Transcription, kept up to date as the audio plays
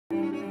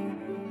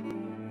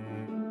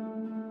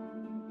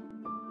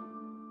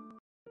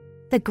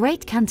The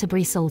Great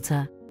Canterbury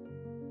Psalter.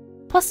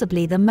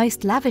 Possibly the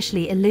most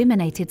lavishly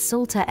illuminated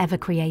psalter ever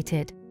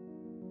created.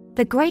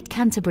 The Great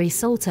Canterbury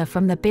Psalter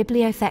from the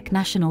Bibliothèque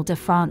nationale de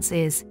France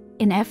is,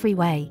 in every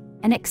way,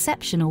 an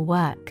exceptional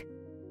work.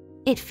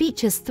 It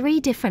features 3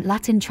 different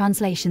Latin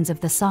translations of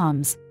the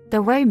Psalms, the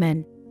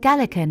Roman,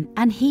 Gallican,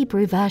 and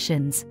Hebrew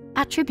versions,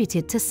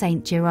 attributed to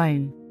Saint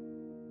Jerome.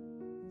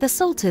 The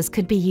Psalters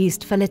could be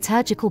used for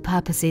liturgical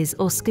purposes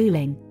or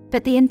schooling,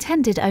 but the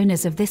intended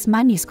owners of this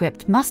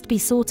manuscript must be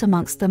sought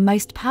amongst the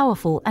most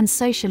powerful and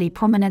socially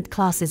prominent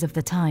classes of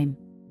the time.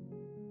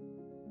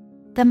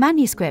 The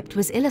manuscript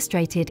was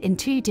illustrated in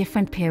 2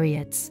 different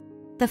periods.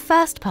 The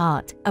first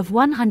part, of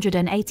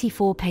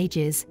 184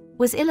 pages,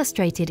 was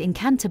illustrated in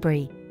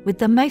Canterbury, with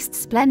the most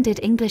splendid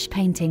English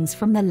paintings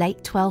from the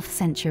late 12th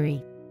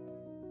century.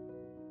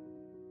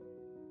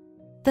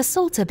 The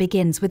Psalter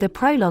begins with a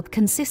prologue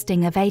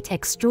consisting of 8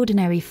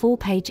 extraordinary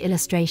 4-page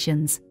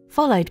illustrations,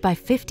 followed by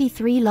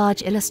 53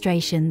 large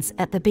illustrations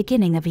at the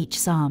beginning of each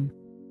psalm.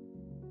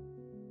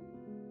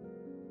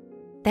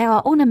 There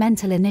are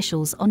ornamental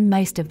initials on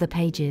most of the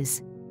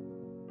pages.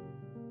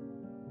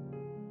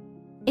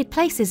 It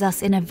places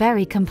us in a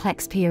very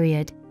complex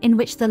period, in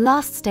which the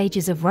last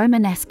stages of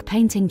Romanesque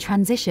painting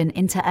transition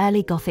into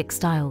Early Gothic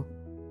style.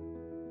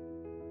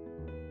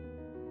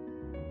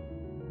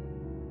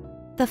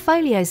 The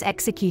folios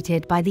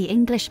executed by the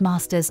English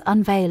masters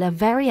unveil a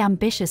very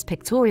ambitious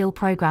pictorial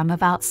program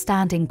of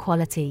outstanding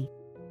quality.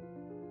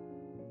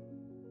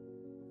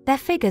 Their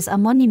figures are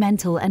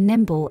monumental and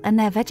nimble, and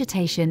their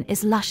vegetation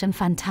is lush and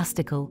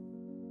fantastical.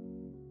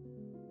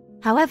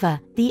 However,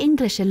 the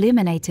English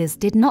illuminators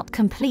did not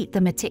complete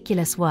the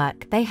meticulous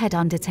work they had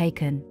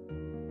undertaken.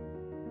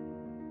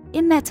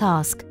 In their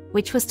task,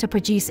 which was to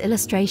produce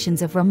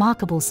illustrations of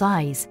remarkable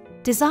size,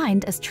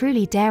 designed as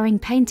truly daring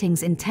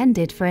paintings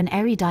intended for an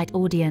erudite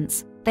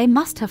audience, they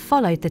must have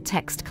followed the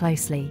text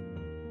closely.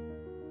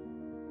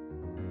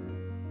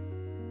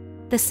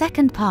 The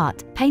second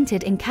part,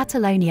 painted in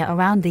Catalonia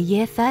around the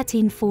year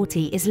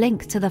 1340, is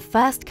linked to the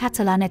first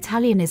Catalan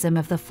Italianism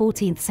of the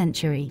 14th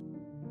century.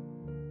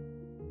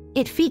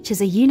 It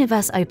features a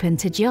universe open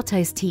to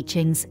Giotto's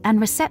teachings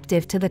and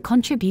receptive to the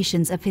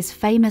contributions of his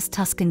famous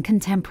Tuscan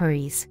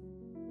contemporaries.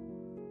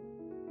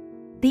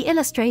 The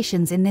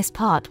illustrations in this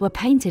part were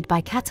painted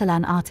by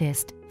Catalan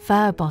artist,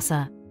 Ferrer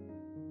Bossa.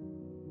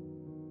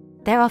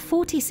 There are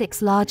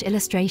 46 large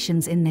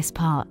illustrations in this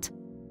part.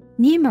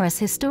 Numerous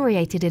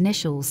historiated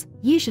initials,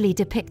 usually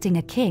depicting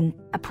a king,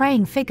 a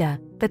praying figure,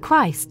 the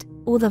Christ,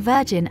 or the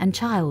Virgin and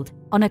Child,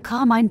 on a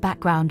carmine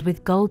background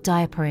with gold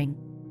diapering.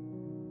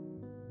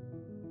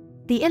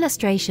 The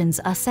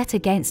illustrations are set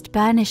against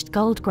burnished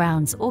gold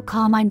grounds or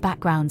carmine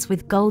backgrounds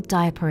with gold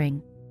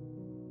diapering.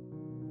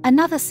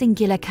 Another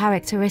singular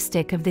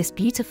characteristic of this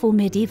beautiful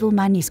medieval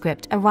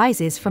manuscript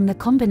arises from the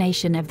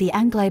combination of the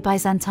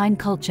Anglo-Byzantine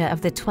culture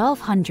of the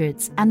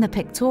 1200s and the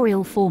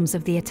pictorial forms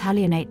of the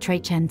Italianate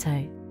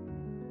Trecento.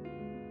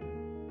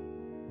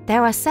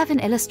 There are 7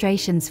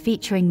 illustrations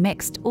featuring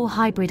mixed or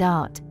hybrid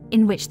art,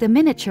 in which the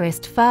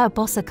miniaturist Ferrer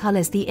Bossa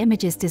colors the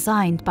images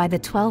designed by the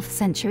 12th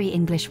century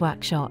English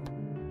workshop.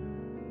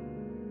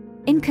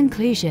 In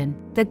conclusion,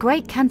 the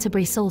Great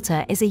Canterbury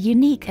Psalter is a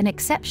unique and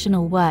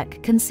exceptional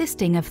work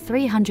consisting of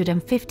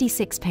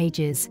 356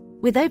 pages,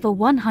 with over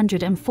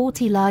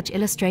 140 large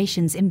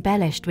illustrations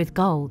embellished with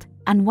gold,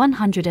 and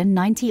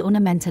 190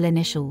 ornamental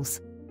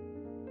initials.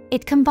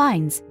 It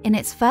combines, in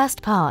its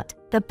first part,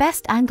 the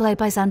best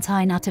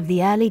Anglo-Byzantine art of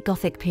the Early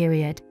Gothic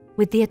period,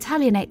 with the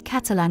Italianate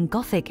Catalan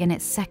Gothic in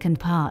its second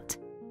part.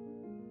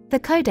 The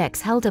codex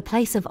held a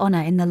place of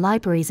honor in the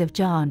libraries of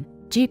John,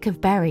 Duke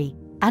of Berry,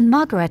 and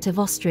Margaret of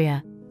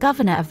Austria,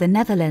 governor of the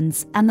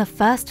Netherlands and the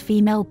first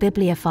female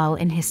bibliophile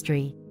in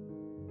history.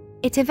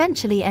 It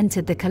eventually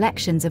entered the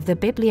collections of the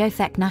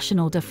Bibliothèque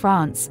nationale de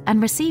France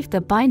and received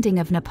the binding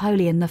of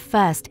Napoleon I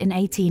in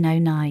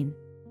 1809.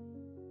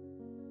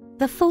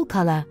 The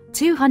full-color,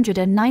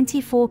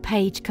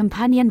 294-page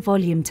companion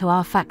volume to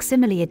our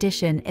facsimile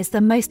edition is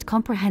the most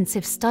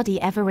comprehensive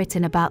study ever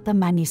written about the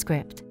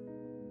manuscript.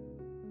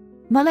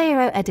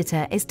 Moleiro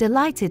Editor is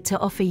delighted to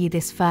offer you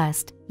this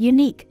first,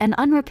 unique and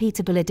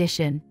unrepeatable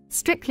edition,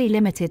 strictly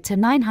limited to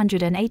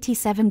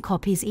 987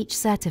 copies each,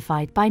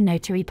 certified by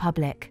Notary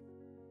Public.